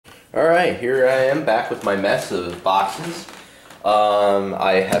Alright, here I am back with my mess of boxes.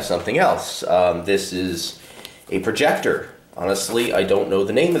 I have something else. This is a projector. Honestly, I don't know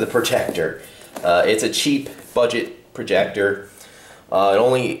the name of the projector. It's a cheap budget projector. It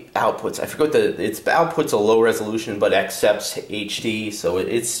only outputs, I forgot it outputs a low resolution but accepts HD, so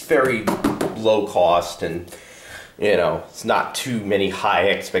it's very low cost, and you know, it's not too many high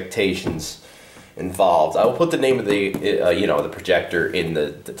expectations involved. I will put the name of the the projector in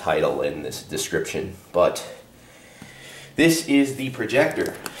the title in this description, but this is the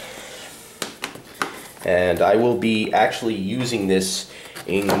projector, and I will be actually using this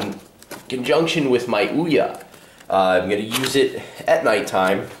in conjunction with my Ouya. I'm going to use it at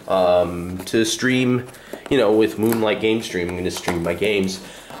nighttime to stream, with Moonlight Game Stream. I'm going to stream my games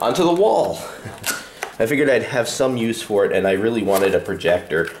onto the wall. I figured I'd have some use for it, and I really wanted a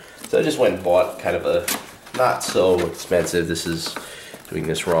projector. So I just went and bought kind of a not so expensive, this is doing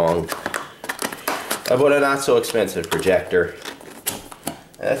this wrong. I bought a not so expensive projector.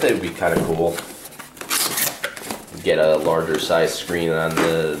 I thought it would be kind of cool. Get a larger size screen on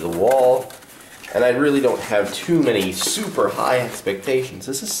the wall. And I really don't have too many super high expectations.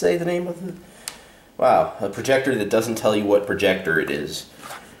 Does this say the name of the... Wow, a projector that doesn't tell you what projector it is.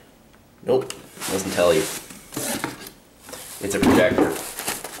 Nope, doesn't tell you. It's a projector.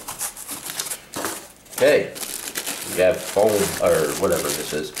 Okay, we have foam, or whatever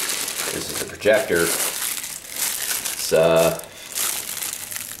this is. This is a projector. It's,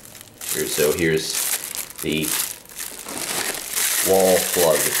 here's the wall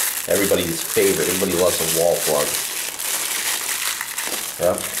plug. Everybody's favorite. Everybody loves a wall plug.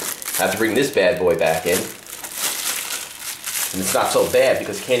 Well, I have to bring this bad boy back in. And it's not so bad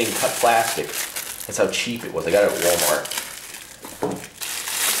because you can't even cut plastic. That's how cheap it was. I got it at Walmart.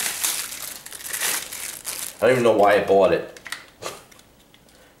 I don't even know why I bought it.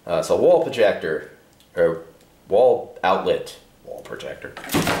 It's a wall projector, or wall outlet wall projector.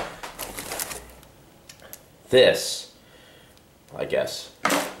 This, I guess.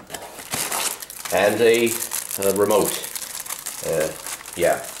 And a remote.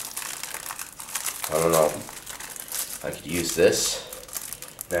 Yeah. I don't know. I could use this.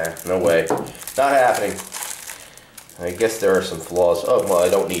 Nah, no way. Not happening. I guess there are some flaws. Oh, well, I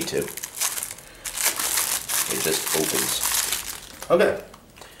don't need to. It just opens. Okay.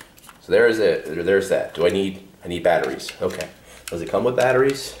 So there's it. There's that. I need batteries. Okay. Does it come with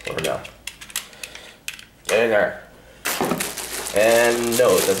batteries or no? Get in there. And no,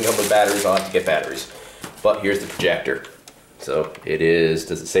 it doesn't come with batteries. I'll have to get batteries. But here's the projector. So it is,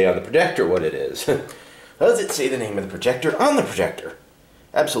 does it say on the projector what it is? Does it say the name of the projector on the projector?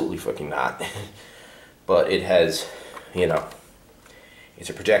 Absolutely fucking not. But it has, it's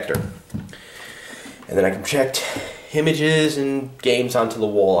a projector. And then I can project images and games onto the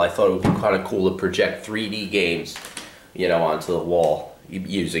wall. I thought it would be kind of cool to project 3D games, onto the wall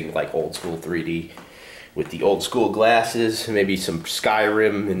using like old school 3D. With the old school glasses, maybe some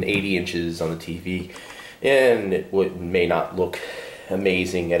Skyrim and 80 inches on the TV, and it may not look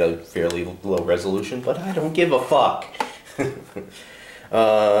amazing at a fairly low resolution, but I don't give a fuck.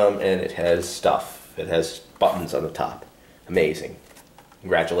 And it has stuff. It has buttons on the top. Amazing.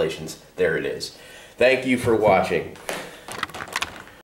 Congratulations. There it is. Thank you for watching.